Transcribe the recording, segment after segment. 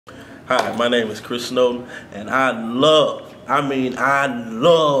Hi, my name is Chris Snowden, and I love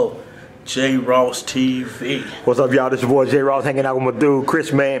J. Ross TV. What's up, y'all? This is your boy J. Ross hanging out with my dude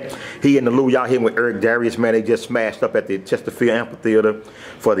Chris, man. He in the Lou, y'all here with Eric Darius, man. They just smashed up at the Chesterfield Amphitheater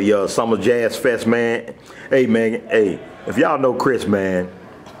for the Summer Jazz Fest, man. Hey, man, hey, if y'all know Chris, man,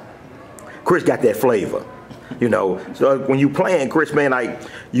 Chris got that flavor. You know, so when you playing, Chris, man, like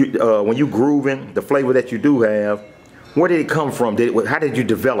you when you grooving, the flavor that you do have, where did it come from? How did you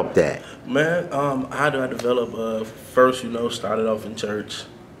develop that? Man, how do I develop? First, started off in church,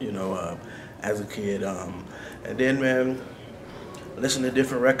 as a kid, and then, man, listen to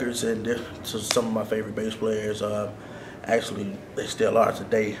different records and to some of my favorite bass players. Actually, they still are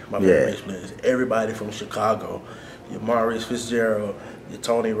today. My favorite bass players. Everybody from Chicago, your Maurice Fitzgerald, your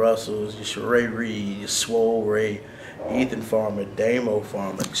Tony Russells, your Sheree Reed, your Swole Ray, Ethan Farmer, Damo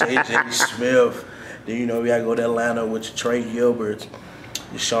Farmer, J.J. Smith. Then, we gotta go to Atlanta with your Trey Gilberts,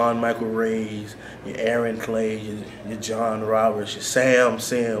 your Sean Michael Rays, your Aaron Clay, your John Roberts, your Sam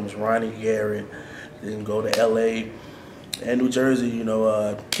Sims, Ronnie Garrett. Then go to L.A. and New Jersey,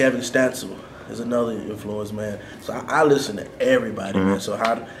 Kevin Stansel is another influence, man. So I listen to everybody, man. So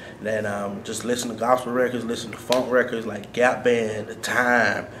just listen to gospel records, listen to funk records like Gap Band, The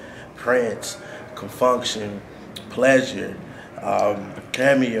Time, Prince, Confunction, Pleasure,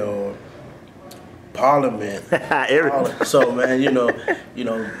 Cameo, Parliament. So, man,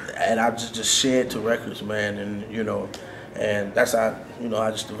 and I just shared to records, man, and that's how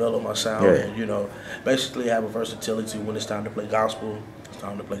I just developed my sound, and basically have a versatility. When it's time to play gospel, it's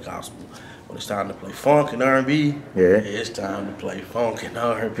time to play gospel. When it's time to play funk and R&B, it's time to play funk and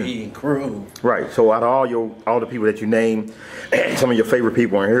R&B and groove. Right. So out of all the people that you named, some of your favorite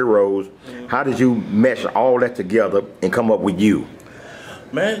people and heroes, how did you mesh all that together and come up with you?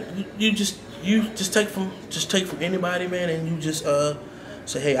 Man, you just take from anybody, man, and you just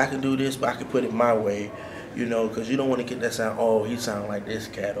say, hey, I can do this, but I can put it my way, because you don't want to get that sound. Oh, he sound like this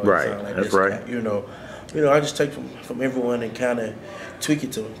cat, or he sound like this cat. I just take from everyone and kind of tweak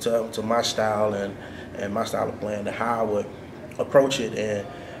it to my style and my style of playing, and how I would approach it, and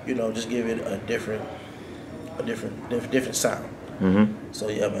just give it a different sound. So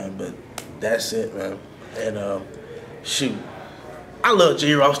yeah, man, but that's it, man. And shoot, I love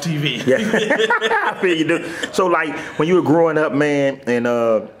J. Ross TV. Yeah, I feel you do. So like when you were growing up, man, and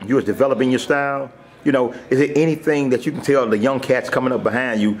you was developing your style, is there anything that you can tell the young cats coming up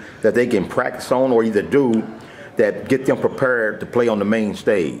behind you that they can practice on or either do that get them prepared to play on the main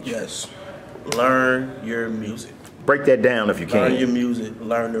stage? Yes. Learn your music. Break that down if you can. Learn your music,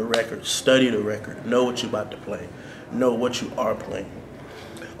 learn the record, study the record, know what you're about to play, know what you are playing.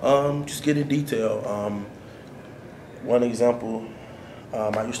 Just get in detail. One example,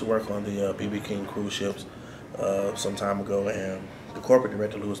 I used to work on the B.B. King cruise ships some time ago, and the corporate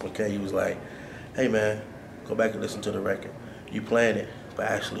director, Louis McKay, he was like, hey man, go back and listen to the record. You playing it, but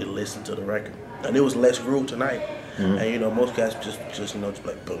actually listen to the record. And it was Let's Groove Tonight. And most guys just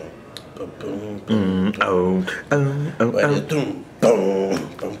like boom, boom, boom, boom, boom. But it's boom,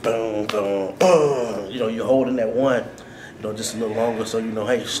 boom, boom, boom, boom, boom. You're holding that one, just a little longer, so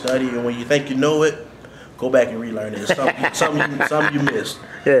hey, study, and when you think you know it, go back and relearn it. It's something you missed.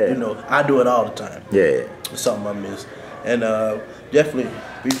 Yeah. I do it all the time. Yeah. It's something I missed. And definitely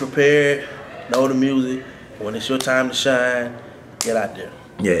be prepared, know the music. When it's your time to shine, get out there.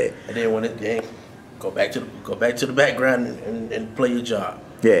 Yeah. And then go back to the background and play your job.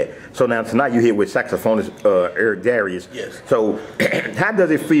 Yeah. So now tonight you're here with saxophonist Eric Darius. Yes. So how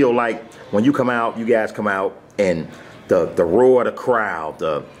does it feel like when you guys come out, and the roar of the crowd,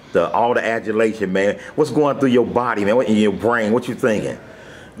 all the adulation, man? What's going through your body, man? What in your brain? What you thinking?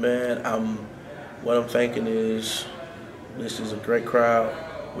 Man, what I'm thinking is, this is a great crowd.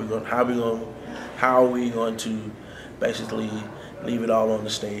 How are we going to basically leave it all on the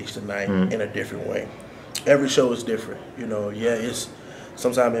stage tonight in a different way? Every show is different,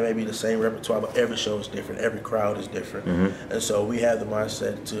 sometimes it may be the same repertoire, but every show is different. Every crowd is different, and so we have the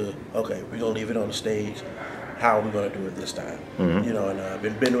mindset to, okay, we're gonna leave it on the stage. How are we gonna do it this time? And I've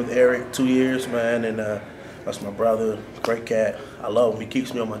been with Eric 2 years, man, and that's my brother, great cat. I love him. He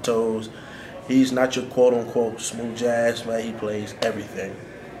keeps me on my toes. He's not your quote-unquote smooth jazz, man. He plays everything.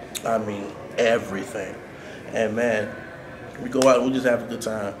 I mean, everything. And man, we go out and we just have a good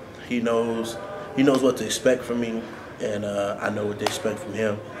time. He knows what to expect from me, and I know what to expect from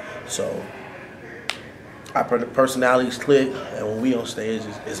him. So our personalities click, and when we on stage,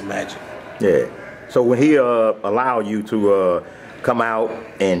 it's magic. Yeah. So when he allow you to come out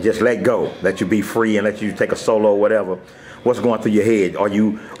and just let go, let you be free and let you take a solo or whatever, what's going through your head? Are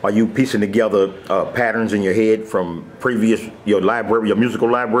you piecing together patterns in your head from your library, your musical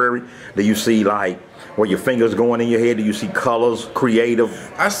library? Do you see like where your fingers going in your head? Do you see colors,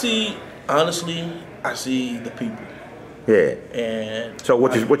 creative? Honestly, I see the people. Yeah. And so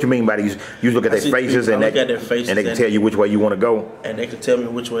what you mean by these? You look at their faces and they can tell you which way you want to go. And they can tell me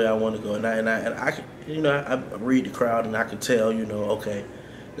which way I want to go. And I can, I read the crowd and I can tell, okay,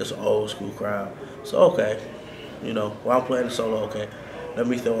 this is an old school crowd. So okay, while I'm playing the solo, okay, let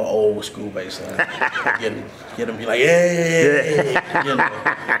me throw an old school bass line. get them be like, yeah.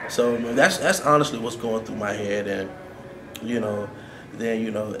 So that's honestly what's going through my head. And then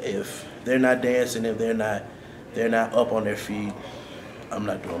if they're not dancing, if they're not up on their feet, I'm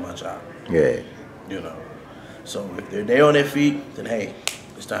not doing my job. Yeah. So if they're on their feet, then hey,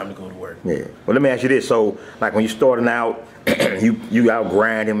 it's time to go to work. Yeah. Well, let me ask you this. So, like when you starting out, you out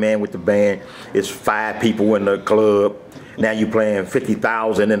grinding, man, with the band. It's 5 people in the club. Now you playing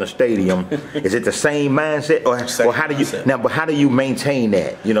 50,000 in a stadium. Is it the same mindset, or how do you now? But how do you maintain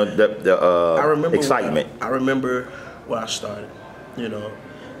that? The excitement. I remember when I started.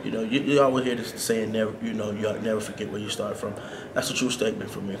 You always hear this saying, never, you never forget where you started from. That's a true statement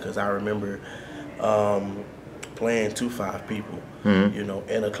for me, because I remember playing 5 people,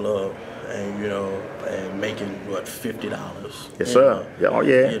 in a club, and and making $50. Yes, sir. Oh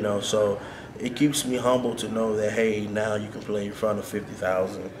yeah. So it keeps me humble to know that hey, now you can play in front of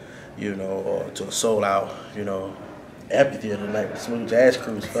 50,000, or to a sold out, amphitheater tonight with Smooth Jazz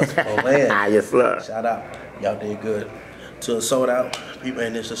Cruise Festival on land. Yes, sir. Shout out, y'all did good. To a sold out people,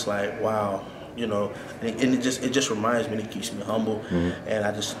 and it's just like wow, and it just reminds me, and it keeps me humble, and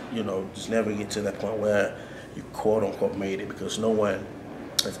I just just never get to that point where you quote unquote made it, because no one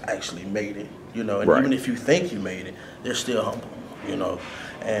has actually made it, and right. Even if you think you made it, they're still humble,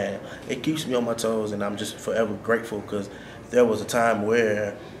 and it keeps me on my toes, and I'm just forever grateful, because there was a time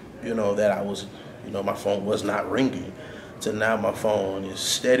where that I was my phone was not ringing, to now my phone is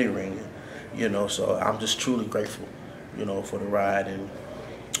steady ringing, so I'm just truly grateful for the ride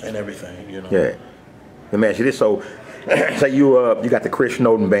and everything, Yeah. Let me ask you this. So, say you got the Chris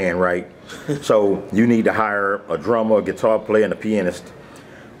Snowden band, right? So you need to hire a drummer, a guitar player, and a pianist.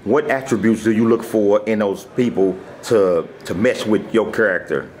 What attributes do you look for in those people to mesh with your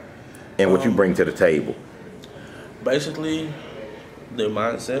character and what you bring to the table? Basically, their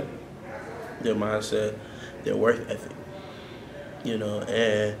mindset, their work ethic,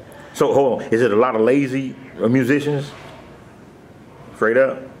 and so hold on. Is it a lot of lazy musicians? Straight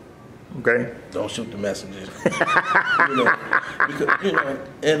up? Okay. Don't shoot the messengers. Because,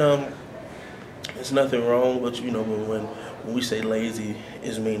 and there's nothing wrong, but when we say lazy,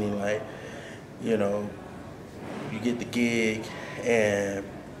 it's meaning like, you get the gig and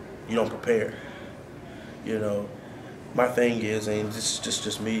you don't prepare. My thing is, and this is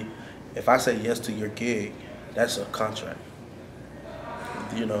just me, if I say yes to your gig, that's a contract.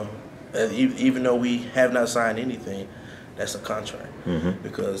 Even though we have not signed anything, that's a contract.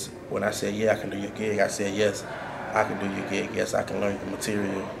 Because when I said, yeah, I can do your gig, I said, yes, I can do your gig. Yes, I can learn the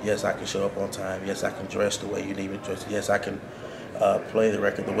material. Yes, I can show up on time. Yes, I can dress the way you need me to dress. Yes, I can play the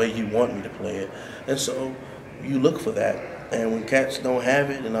record the way you want me to play it. And so you look for that. And when cats don't have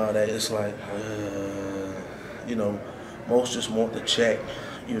it and all that, it's like, most just want the check,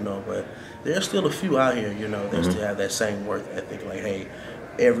 but there's still a few out here, that still have that same work ethic. Like, hey,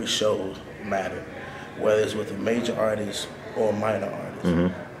 every show matter, whether it's with a major artist or a minor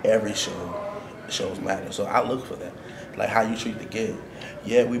artist. Every shows matter. So I look for that, like how you treat the gig.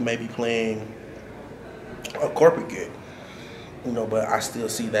 Yeah, we may be playing a corporate gig, but I still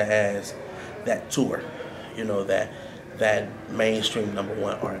see that as that tour, that mainstream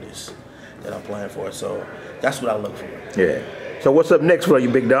 #1 artist that I'm playing for. So that's what I look for. Yeah. So what's up next for you,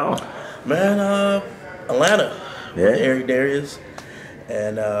 big dog? Man, Atlanta. Yeah. With Eric Darius.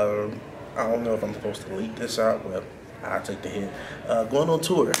 And I don't know if I'm supposed to leak this out, but I'll take the hint. Going on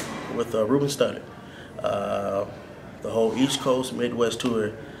tour with Ruben Studdard. The whole East Coast, Midwest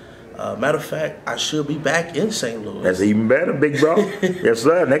tour. Matter of fact, I should be back in St. Louis. That's even better, big bro. Yes,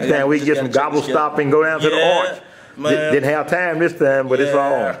 sir. Next time we get some gobble stop and go down to the arch. Didn't have time this time, but it's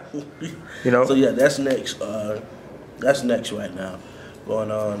on. So yeah, that's next. That's next right now.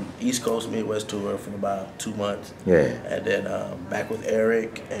 Going on East Coast, Midwest tour for about 2 months. Yeah. And then back with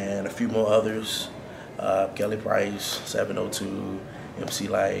Eric and a few more others. Kelly Price, 702, MC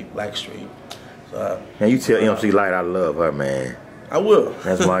Light, Blackstreet. Now you tell MC Light I love her, man. I will.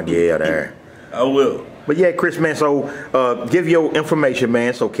 That's my girl there. I will. But yeah, Chris, man, so give your information,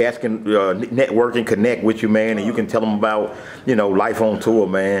 man, so cats can network and connect with you, man, and you can tell them about, you know, life on tour,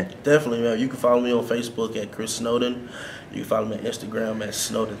 man. Definitely, man. You can follow me on Facebook at Chris Snowden. You can follow me on Instagram at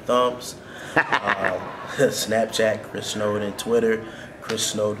Snowden Thumps. Snapchat, Chris Snowden. Twitter, Chris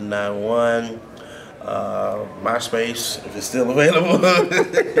Snowden 91. MySpace, if it's still available,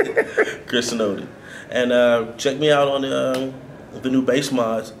 Chris Snowden. And check me out on the new bass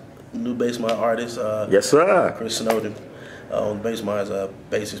mods. New bass mod artist, yes, sir. Chris Snowden, on bass mod's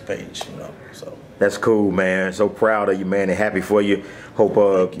Bassist page, you know. So that's cool, man. So proud of you, man, and happy for you. Hope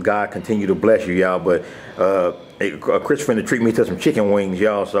God continue to bless you, y'all. But Chris finna treat me to some chicken wings,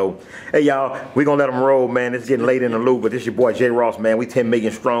 y'all. So hey, y'all, we gonna let them roll, man. It's getting late in the loop, but this your boy J Ross, man. We 10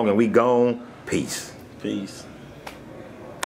 million strong and we gone. Peace. Peace.